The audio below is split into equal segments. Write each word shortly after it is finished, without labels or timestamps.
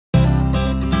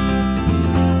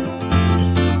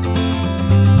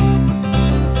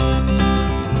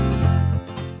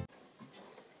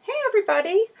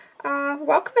everybody.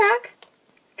 Welcome back.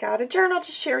 Got a journal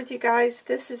to share with you guys.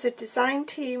 This is a design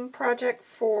team project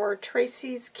for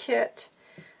Tracy's kit,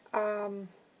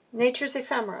 Nature's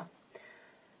Ephemera.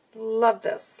 Love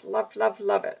this. Love, love,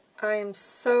 love it. I am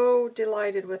so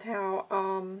delighted with how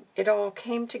it all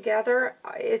came together.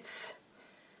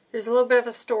 There's a little bit of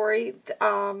a story.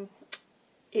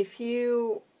 If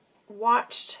you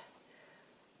watched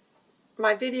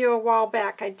my video a while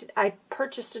back, I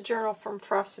purchased a journal from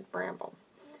Frosted Bramble.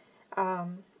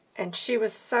 And she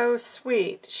was so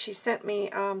sweet. She sent me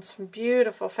some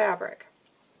beautiful fabric.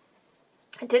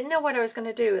 I didn't know what I was going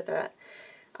to do with it.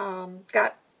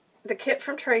 Got the kit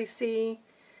from Tracy,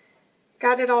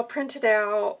 got it all printed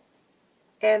out,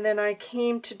 and then I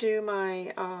came to do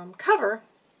my cover.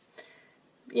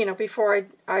 You know, before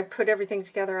I put everything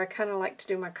together, I kind of like to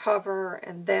do my cover,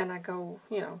 and then I go,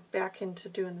 you know, back into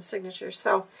doing the signatures.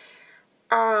 So,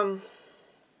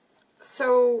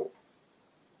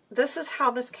 this is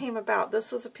how this came about.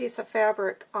 This was a piece of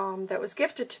fabric that was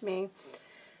gifted to me,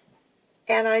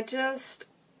 and I just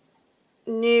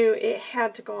knew it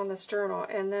had to go on this journal,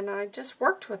 and then I just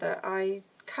worked with it. I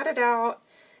cut it out,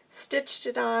 stitched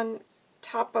it on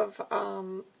top of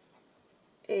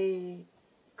a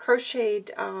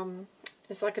crocheted,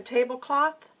 it's like a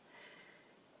tablecloth,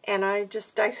 and I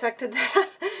just dissected that,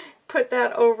 put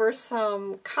that over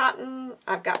some cotton.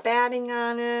 I've got batting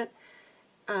on it,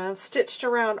 stitched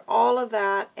around all of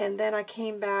that, and then I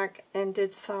came back and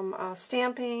did some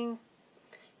stamping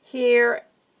here,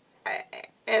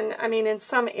 and I mean in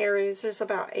some areas there's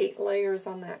about 8 layers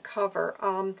on that cover.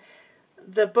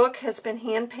 The book has been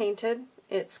hand painted.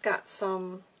 It's got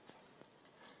some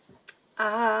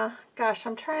gosh,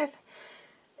 I'm trying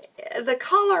to the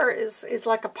color is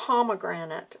like a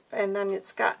pomegranate, and then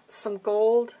it's got some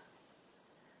gold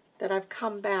that I've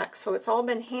come back. So it's all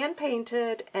been hand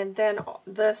painted, and then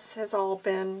this has all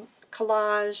been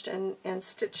collaged and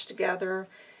stitched together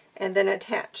and then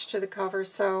attached to the cover.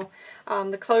 So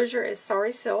the closure is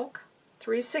Sari Silk,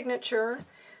 3 signature.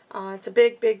 It's a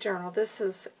big, big journal. This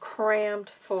is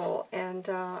crammed full, and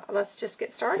let's just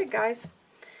get started, guys.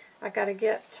 I got to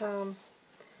get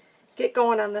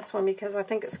going on this one because I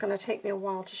think it's going to take me a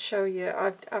while to show you.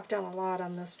 I've done a lot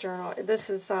on this journal. This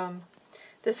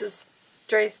is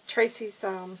Tracy's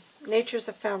Nature's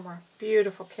Ephemera,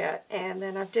 beautiful kit. And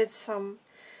then I did some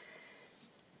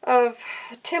of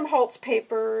Tim Holtz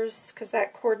papers because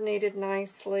that coordinated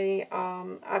nicely.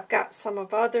 I've got some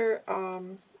of other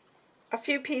a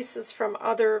few pieces from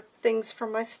other things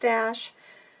from my stash.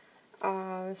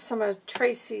 Some of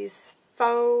Tracy's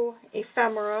faux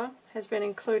ephemera has been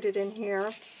included in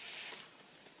here,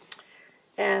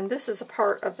 and this is a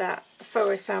part of that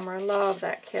faux ephemera. I love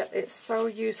that kit. It's so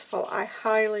useful. I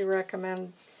highly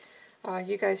recommend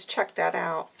you guys check that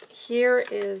out. Here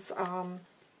is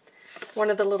one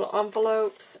of the little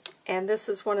envelopes, and this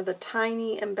is one of the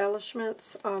tiny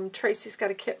embellishments. Tracy's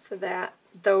got a kit for that.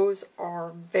 Those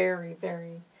are very,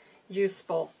 very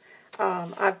useful.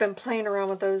 I've been playing around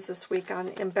with those this week on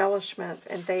embellishments,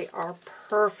 and they are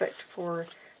perfect for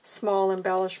small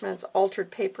embellishments, altered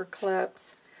paper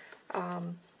clips.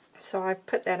 So I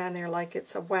put that on there like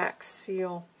it's a wax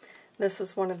seal. This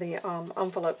is one of the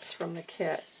envelopes from the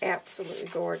kit. Absolutely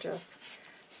gorgeous.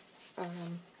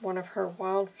 One of her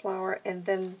wildflower, and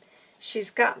then she's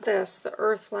got this, the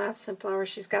Earth Laughs and Flowers.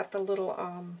 She's got the little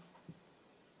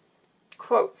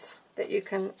quotes that you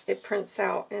can, it prints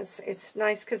out. It's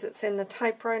nice because it's in the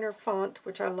typewriter font,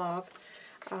 which I love.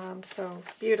 So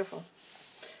beautiful.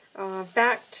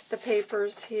 Backed the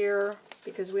papers here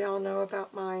because we all know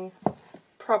about my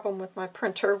problem with my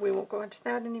printer. We won't go into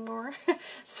that anymore.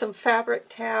 Some fabric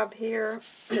tab here.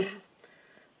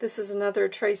 This is another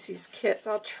Tracy's kits.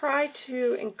 I'll try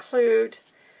to include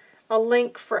a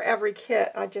link for every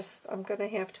kit. I'm going to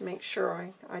have to make sure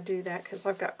I do that because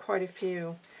I've got quite a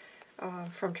few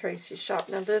from Tracy's shop.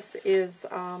 Now this is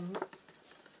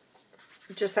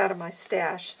just out of my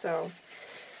stash, so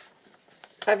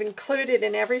I've included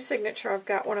in every signature. I've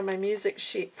got one of my music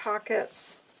sheet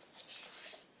pockets.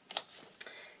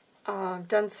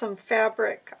 Done some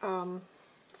fabric, sorry,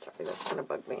 that's going to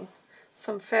bug me,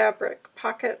 some fabric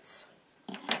pockets,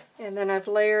 and then I've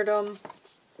layered them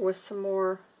with some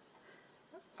more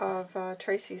of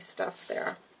Tracy's stuff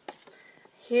there.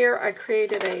 Here I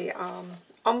created a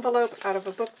envelope out of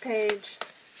a book page,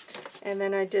 and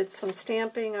then I did some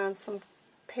stamping on some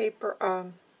paper,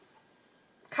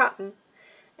 cotton,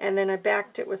 and then I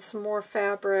backed it with some more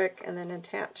fabric and then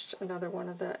attached another one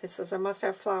of the, it says I must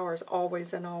have flowers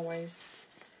always and always.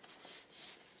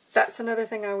 That's another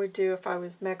thing I would do if I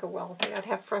was mega wealthy. I'd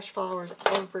have fresh flowers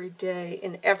every day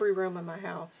in every room in my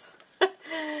house.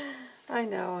 I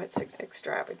know it's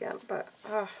extravagant, but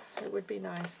it would be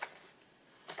nice.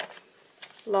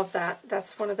 Love that.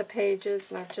 That's one of the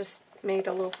pages, and I've just made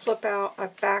a little flip out.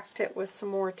 I've backed it with some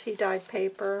more tea-dyed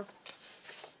paper.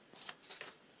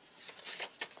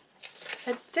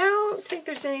 I don't think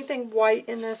there's anything white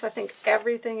in this. I think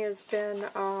everything has been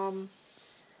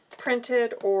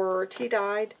printed or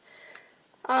tea-dyed.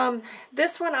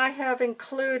 This one I have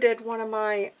included one of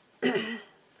my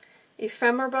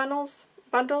ephemera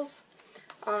bundles.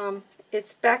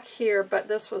 It's back here, but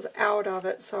this was out of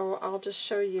it, so I'll just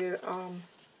show you.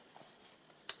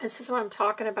 This is what I'm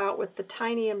talking about with the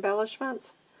tiny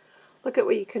embellishments. Look at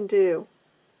what you can do.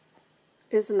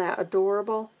 Isn't that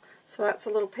adorable? So that's a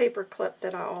little paper clip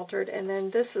that I altered, and then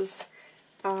this is,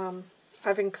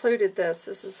 I've included this.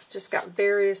 This has just got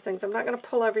various things. I'm not going to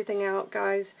pull everything out,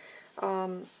 guys.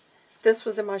 This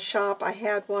was in my shop. I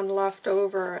had one left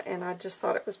over, and I just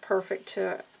thought it was perfect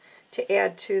to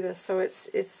add to this. So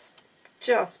it's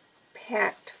just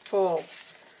packed full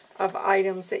of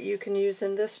items that you can use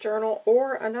in this journal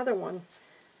or another one.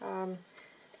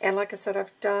 And like I said,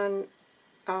 I've done,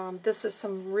 this is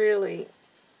some really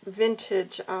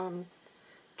vintage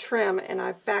trim, and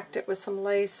I've backed it with some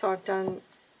lace, so I've done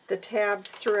the tabs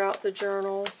throughout the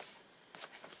journal.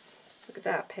 Look at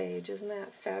that page. Isn't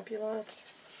that fabulous?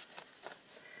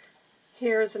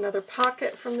 Here's another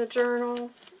pocket from the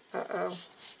journal. Uh-oh.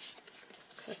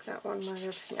 Looks like that one might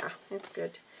have, yeah, it's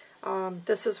good.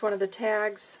 This is one of the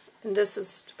tags, and this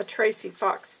is a Tracy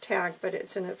Fox tag, but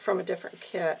it's from a different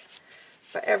kit.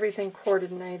 But everything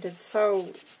coordinated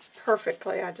so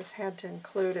perfectly, I just had to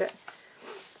include it.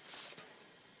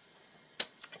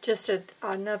 Just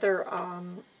another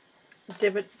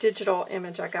digital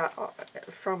image I got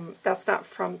from, that's not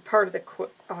from part of the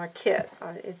kit,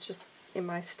 it's just in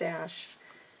my stash.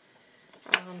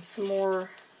 Some more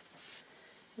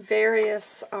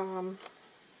various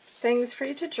things for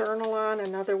you to journal on.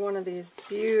 Another one of these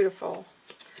beautiful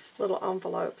little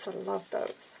envelopes. I love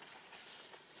those.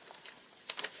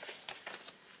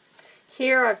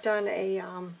 Here I've done a,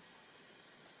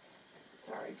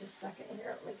 sorry, just a second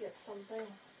here, let me get something.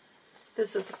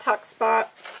 This is a tuck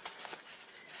spot.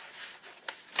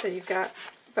 So you've got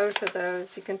both of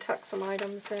those. You can tuck some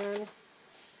items in.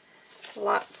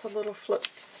 Lots of little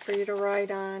flips for you to write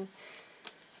on.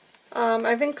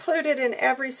 I've included in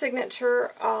every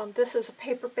signature, this is a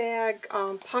paper bag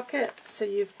pocket, so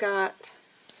you've got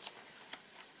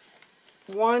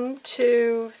 1,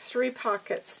 2, 3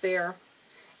 pockets there.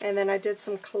 And then I did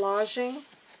some collaging.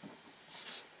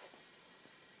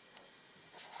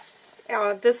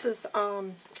 This is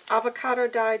avocado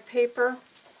dyed paper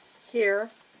here.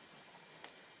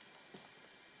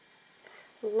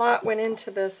 A lot went into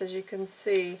this, as you can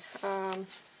see.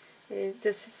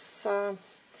 This is,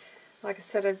 like I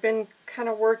said, I've been kind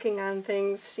of working on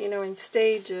things, you know, in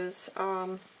stages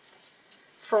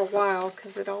for a while,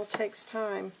 because it all takes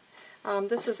time.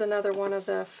 This is another one of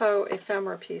the faux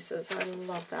ephemera pieces. I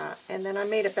love that. And then I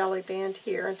made a belly band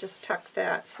here and just tucked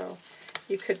that, so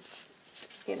you could,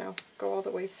 you know, go all the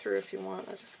way through if you want.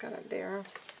 I just got it there.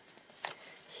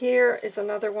 Here is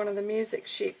another one of the music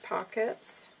sheet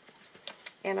pockets.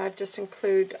 And I've just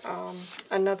included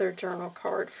another journal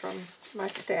card from my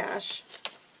stash.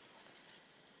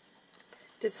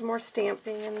 Did some more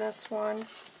stamping in this one.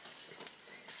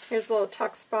 Here's a little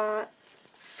tuck spot.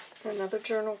 Another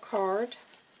journal card.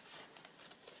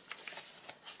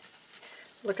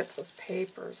 Look at those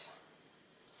papers.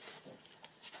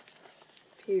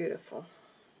 Beautiful.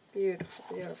 Beautiful,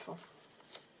 beautiful.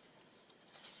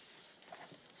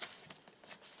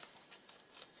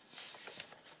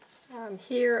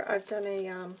 Here I've done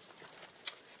a,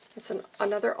 it's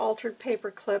another altered paper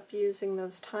clip using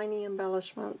those tiny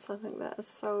embellishments. I think that is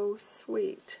so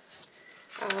sweet.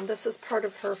 This is part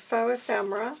of her faux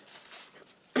ephemera.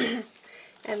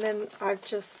 And then I've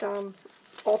just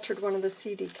altered one of the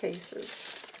CD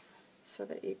cases so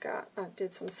that you got, I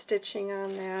did some stitching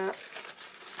on that,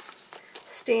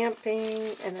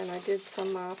 stamping, and then I did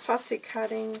some fussy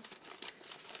cutting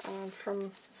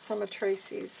from some of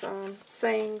Tracy's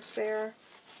sayings there.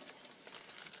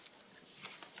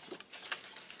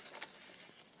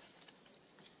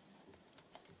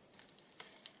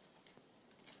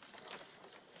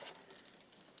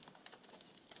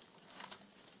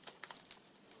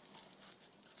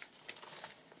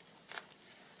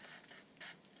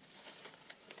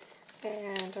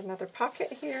 And another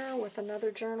pocket here with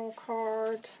another journal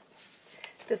card.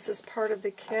 This is part of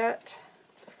the kit.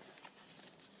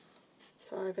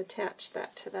 So I've attached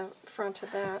that to the front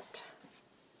of that.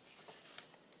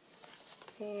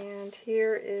 And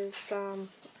here is a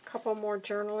couple more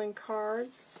journaling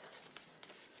cards.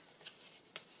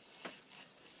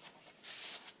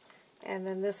 And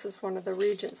then this is one of the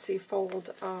Regency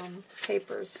fold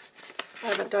papers. I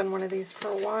haven't done one of these for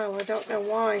a while. I don't know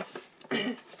why.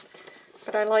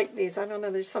 But I like these. I don't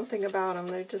know. There's something about them.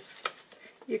 They're just,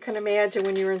 you can imagine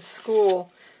when you're in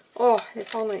school. Oh,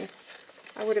 if only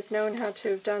I would have known how to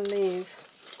have done these.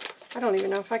 I don't even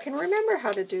know if I can remember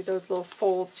how to do those little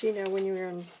folds. You know, when you were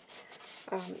in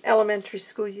elementary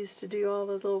school, you used to do all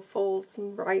those little folds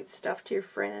and write stuff to your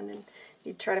friend, and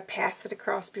you'd try to pass it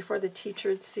across before the teacher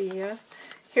would see you.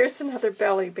 Here's another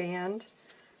belly band.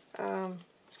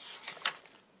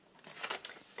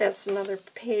 That's another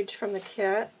page from the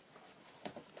kit.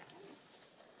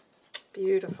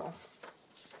 Beautiful.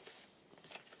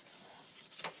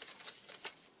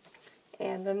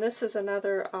 And then this is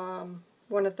another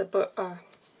one of the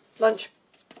lunch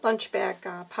bag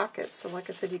pockets. So like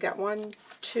I said, you got 1,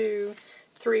 2,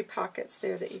 3 pockets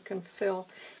there that you can fill.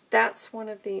 That's one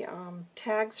of the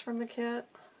tags from the kit.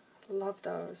 Love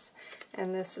those.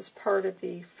 And this is part of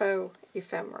the faux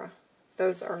ephemera.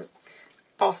 Those are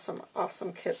awesome,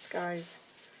 awesome kits, guys.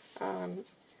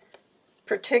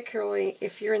 Particularly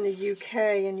if you're in the UK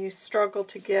and you struggle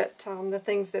to get the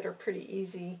things that are pretty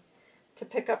easy to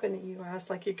pick up in the US,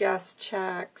 like your gas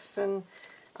checks and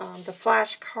the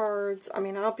flashcards. I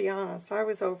mean, I'll be honest, I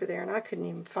was over there and I couldn't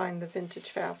even find the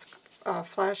vintage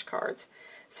flashcards.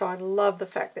 So I love the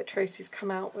fact that Tracy's come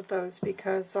out with those,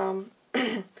 because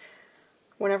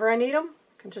whenever I need them,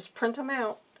 I can just print them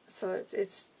out. So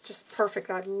it's just perfect.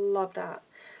 I love that.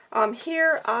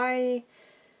 Here,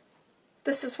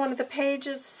 this is one of the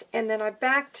pages, and then I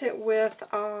backed it with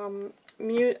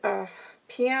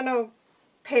piano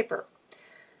paper.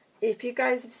 If you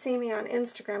guys have seen me on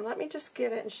Instagram, let me just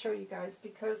get it and show you guys,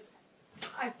 because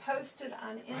I posted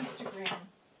on Instagram.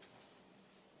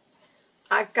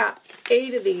 I've got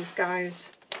 8 of these, guys,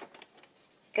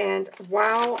 and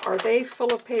wow, are they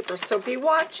full of paper. So be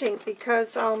watching,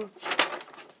 because I'm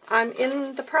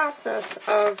in the process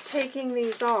of taking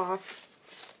these off,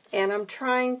 and I'm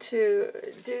trying to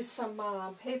do some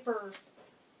paper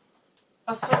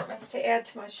assortments to add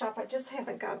to my shop. I just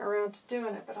haven't gotten around to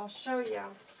doing it, but I'll show you.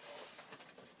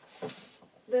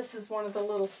 This is one of the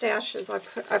little stashes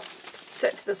I've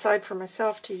set to the side for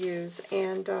myself to use,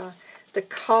 and the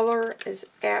color is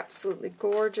absolutely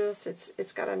gorgeous.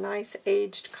 It's got a nice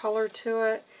aged color to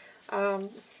it,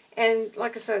 and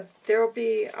like I said, there'll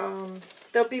be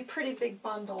pretty big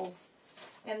bundles,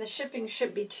 and the shipping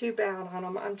shouldn't be too bad on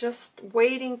them. I'm just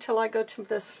waiting till I go to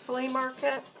this flea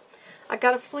market. I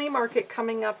got a flea market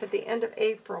coming up at the end of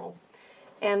April.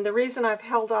 And the reason I've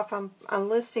held off on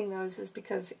listing those is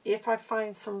because if I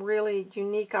find some really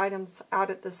unique items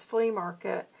out at this flea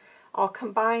market, I'll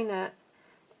combine it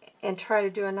and try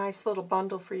to do a nice little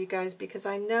bundle for you guys, because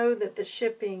I know that the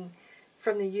shipping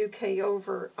from the UK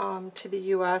over to the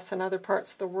US and other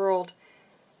parts of the world,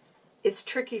 it's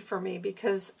tricky for me,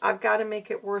 because I've got to make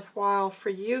it worthwhile for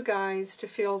you guys to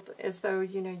feel as though,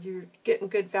 you know, you're getting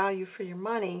good value for your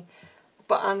money.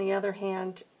 But on the other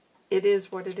hand, it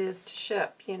is what it is to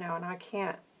ship, you know, and I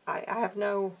have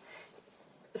no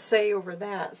say over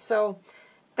that. So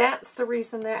that's the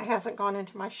reason that hasn't gone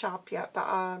into my shop yet.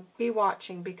 But be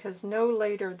watching, because no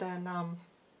later than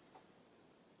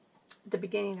the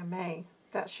beginning of May,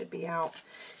 that should be out.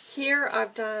 Here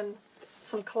I've done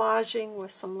some collaging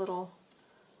with some little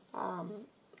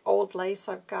old lace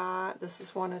I've got. This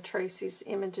is one of Tracy's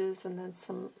images, and then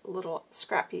some little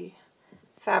scrappy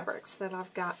fabrics that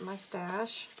I've got in my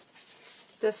stash.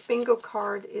 This bingo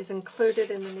card is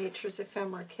included in the Nature's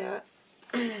Ephemera kit.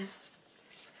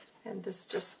 And this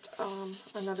just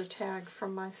another tag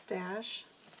from my stash.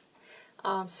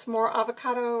 Some more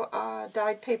avocado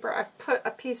dyed paper. I put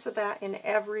a piece of that in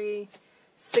every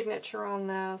signature on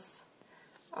this.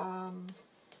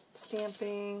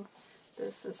 Stamping.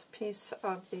 This is a piece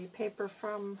of the paper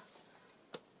from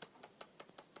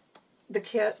the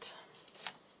kit.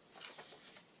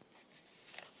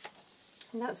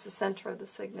 And that's the center of the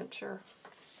signature.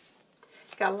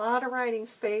 It's got a lot of writing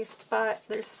space, but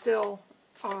there's still,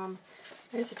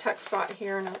 there's a tuck spot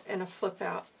here and a flip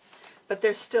out. But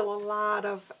there's still a lot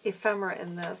of ephemera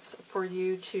in this for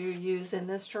you to use in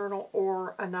this journal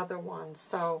or another one.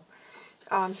 So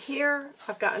here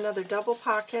I've got another double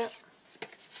pocket,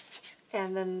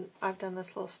 and then I've done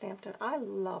this little stamped in. I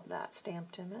love that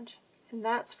stamped image. And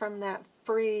that's from that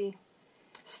free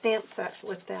stamp set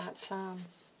with that,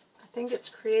 I think it's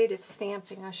creative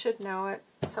stamping. I should know it.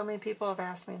 So many people have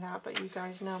asked me that, but you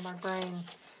guys know my brain,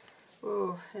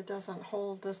 ooh, it doesn't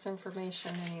hold this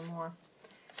information anymore.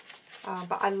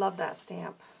 But I love that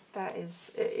stamp. That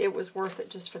is, it was worth it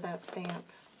just for that stamp.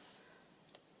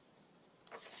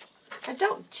 I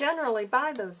don't generally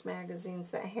buy those magazines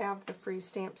that have the free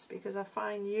stamps because I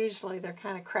find usually they're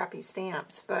kind of crappy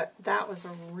stamps, but that was a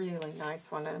really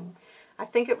nice one, and I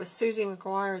think it was Susie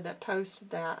McGuire that posted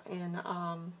that in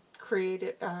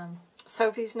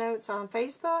Sophie's Notes on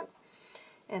Facebook,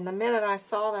 and the minute I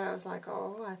saw that I was like,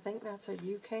 oh, I think that's a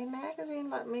UK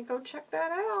magazine, let me go check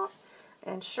that out,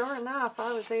 and sure enough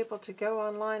I was able to go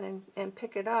online and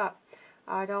pick it up.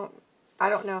 I don't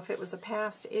know if it was a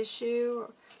past issue,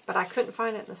 but I couldn't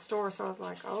find it in the store, so I was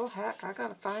like, oh, heck, I got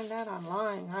to find that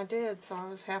online. I did, so I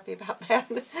was happy about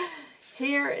that.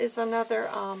 Here is another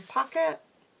pocket,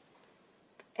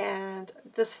 and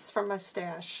this is from my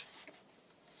stash.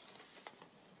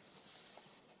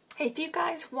 If you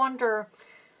guys wonder,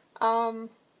 I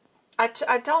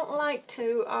don't like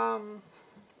to,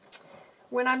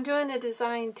 when I'm doing a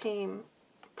design team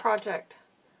project,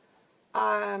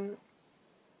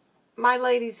 my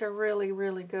ladies are really,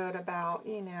 really good about,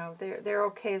 you know, they're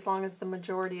okay as long as the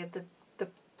majority of the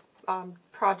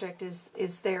project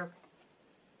is their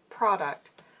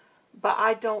product. But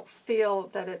I don't feel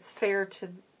that it's fair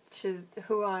to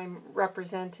who I'm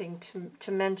representing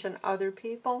to mention other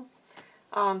people.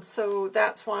 So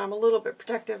that's why I'm a little bit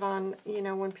protective on, you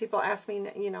know, when people ask me,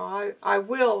 you know, I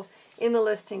will, in the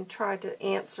listing, try to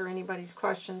answer anybody's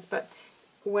questions, but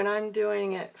when I'm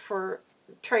doing it for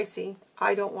Tracy,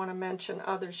 I don't want to mention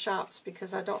other shops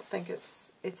because I don't think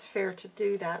it's fair to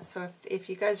do that. So if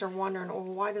you guys are wondering, oh,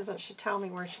 why doesn't she tell me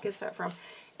where she gets that from?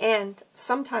 And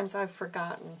sometimes I've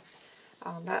forgotten.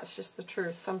 That's just the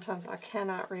truth. Sometimes I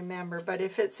cannot remember. But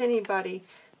if it's anybody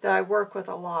that I work with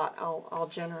a lot, I'll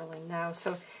generally know.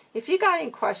 So if you got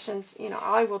any questions, you know,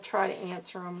 I will try to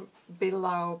answer them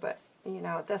below. But, you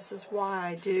know, this is why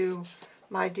I do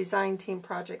my design team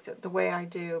projects the way I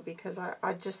do, because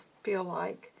I just feel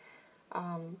like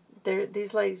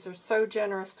these ladies are so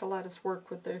generous to let us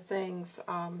work with their things.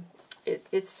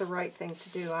 It's the right thing to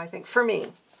do, I think, for me.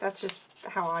 That's just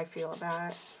how I feel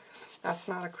about it. That's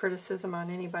not a criticism on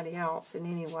anybody else in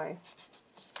any way.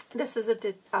 This is a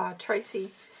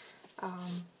Tracy.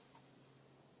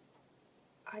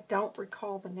 I don't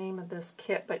recall the name of this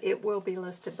kit, but it will be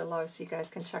listed below so you guys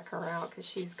can check her out because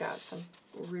she's got some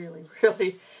really,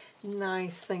 really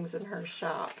nice things in her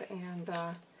shop. And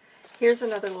here's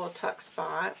another little tuck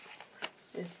spot.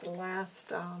 Is the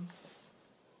last,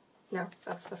 no,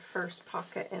 that's the first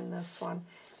pocket in this one.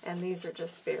 And these are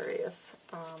just various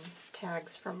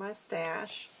tags from my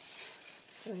stash.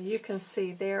 So you can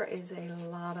see there is a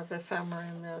lot of ephemera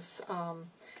in this.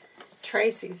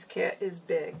 Tracy's kit is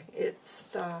big. It's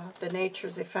the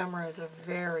Nature's Ephemera is a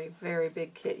very, very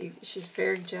big kit. She's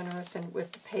very generous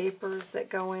with the papers that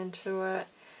go into it,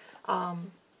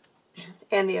 and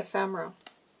the ephemera.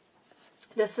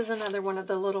 This is another one of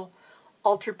the little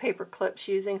altered paper clips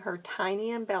using her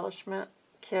tiny embellishment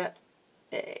kit.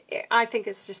 I think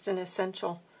it's just an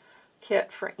essential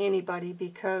kit for anybody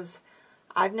because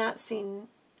I've not seen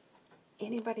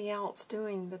anybody else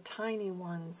doing the tiny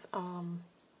ones.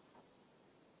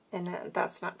 And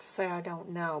that's not to say I don't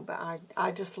know, but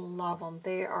I just love them.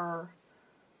 They are,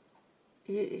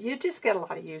 you just get a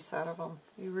lot of use out of them.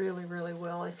 You really, really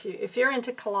will. If you're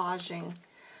into collaging,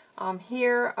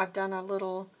 here I've done a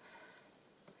little,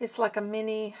 it's like a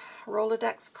mini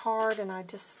Rolodex card, and I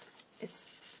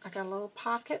got a little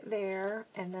pocket there,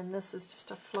 and then this is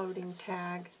just a floating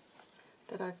tag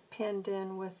that I've pinned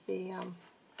in with the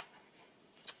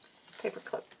paper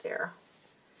clip there.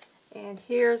 And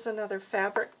here's another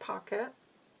fabric pocket.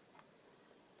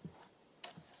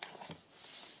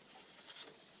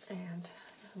 And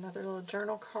another little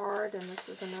journal card, and this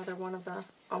is another one of the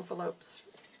envelopes.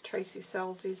 Tracy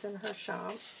sells these in her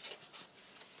shop.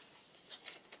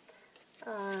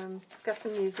 It's got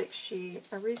some music sheet.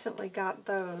 I recently got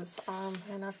those,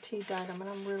 and I've tea-dyed them, and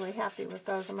I'm really happy with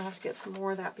those. I'm going to have to get some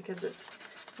more of that because it's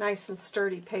nice and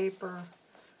sturdy paper.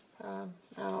 I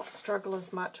don't struggle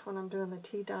as much when I'm doing the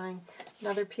tea dyeing.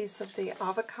 Another piece of the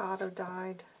avocado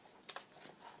dyed.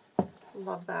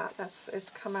 Love that. It's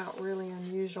come out really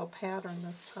unusual pattern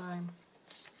this time.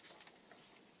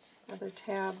 Another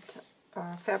tabbed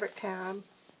fabric tab.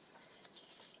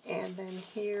 And then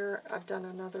here I've done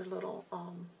another little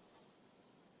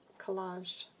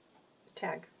collage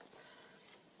tag.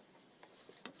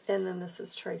 And then this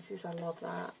is Tracy's. I love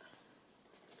that.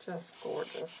 Just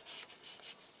gorgeous.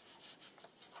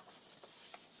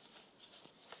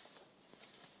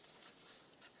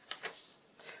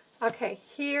 Okay,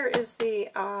 here is the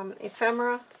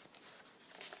ephemera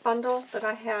bundle that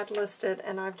I had listed,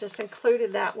 and I've just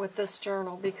included that with this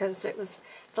journal because it was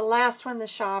the last one in the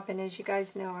shop, and as you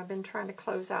guys know, I've been trying to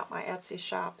close out my Etsy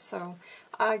shop, so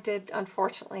I did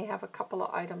unfortunately have a couple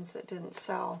of items that didn't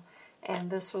sell, and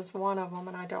this was one of them,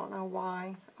 and I don't know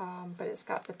why, but it's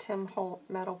got the Tim Holt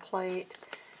metal plate,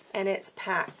 and it's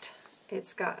packed.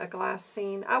 It's got a glass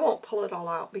scene. I won't pull it all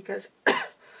out because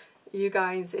you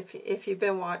guys, if you've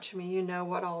been watching me, you know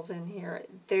what all's in here.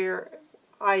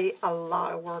 A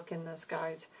lot of work in this,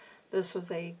 guys. This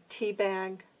was a tea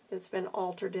bag that's been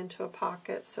altered into a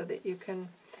pocket so that you can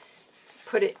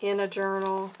put it in a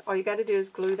journal. All you got to do is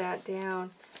glue that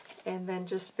down, and then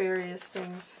just various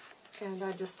things. And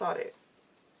I just thought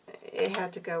it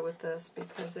had to go with this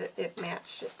because it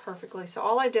matched it perfectly. So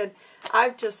all I did,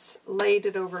 I've just laid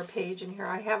it over a page in here.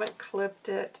 I haven't clipped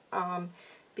it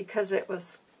because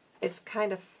it's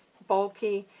kind of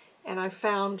bulky, and I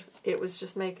found it was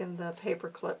just making the paper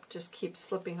clip just keep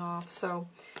slipping off. So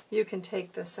you can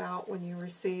take this out when you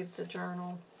receive the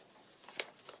journal.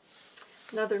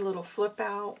 Another little flip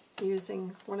out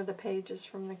using one of the pages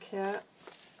from the kit.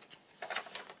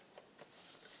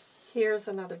 Here's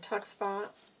another tuck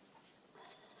spot,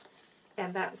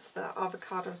 and that's the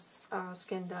avocado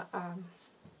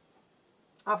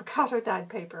avocado dyed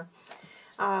paper.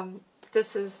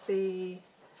 This is the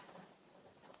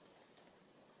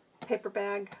paper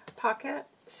bag pocket,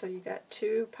 so you got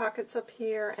two pockets up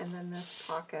here and then this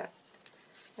pocket,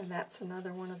 and that's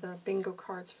another one of the bingo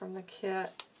cards from the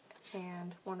kit,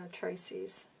 and one of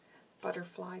Tracy's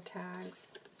butterfly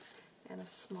tags, and a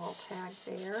small tag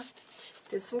there.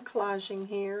 Did some collaging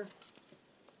here,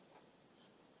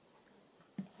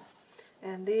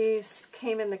 and these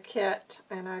came in the kit,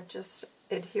 and I've just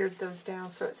adhered those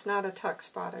down, so it's not a tuck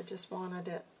spot. I just wanted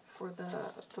it for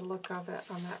the look of it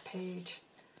on that page.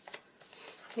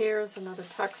 Here's another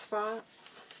tuck spot.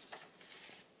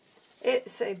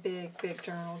 It's a big, big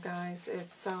journal, guys.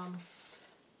 It's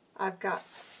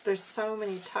there's so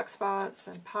many tuck spots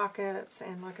and pockets,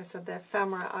 and like I said, the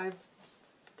ephemera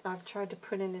I've tried to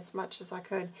put in as much as I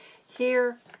could.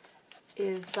 Here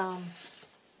is a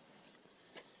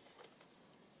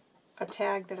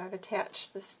tag that I've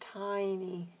attached, this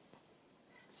tiny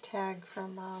tag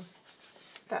from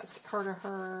that's part of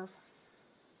her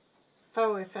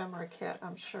faux ephemera kit,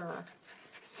 I'm sure.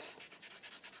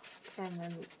 And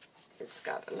then it's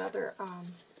got another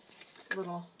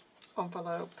little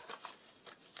envelope.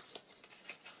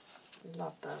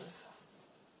 Love those.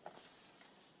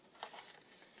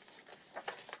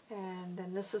 And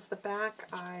then this is the back.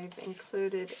 I've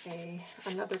included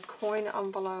another coin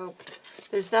envelope.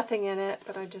 There's nothing in it,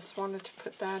 but I just wanted to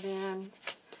put that in.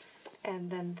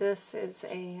 And then this is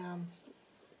a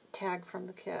tag from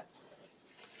the kit.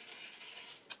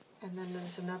 And then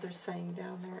there's another saying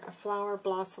down there, a flower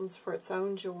blossoms for its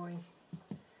own joy.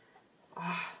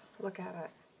 Ah, look at it.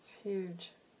 It's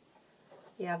huge.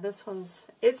 Yeah,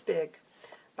 it's big.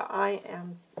 But I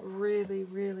am really,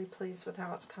 really pleased with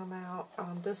how it's come out.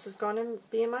 This is going to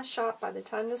be in my shop. By the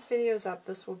time this video is up,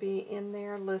 this will be in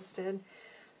there listed.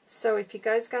 So if you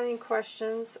guys got any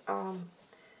questions,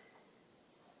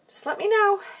 just let me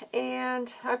know.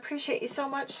 And I appreciate you so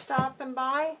much stopping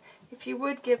by. If you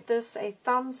would, give this a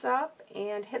thumbs up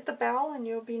and hit the bell, and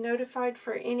you'll be notified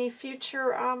for any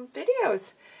future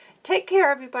videos. Take care,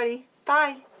 everybody.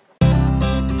 Bye.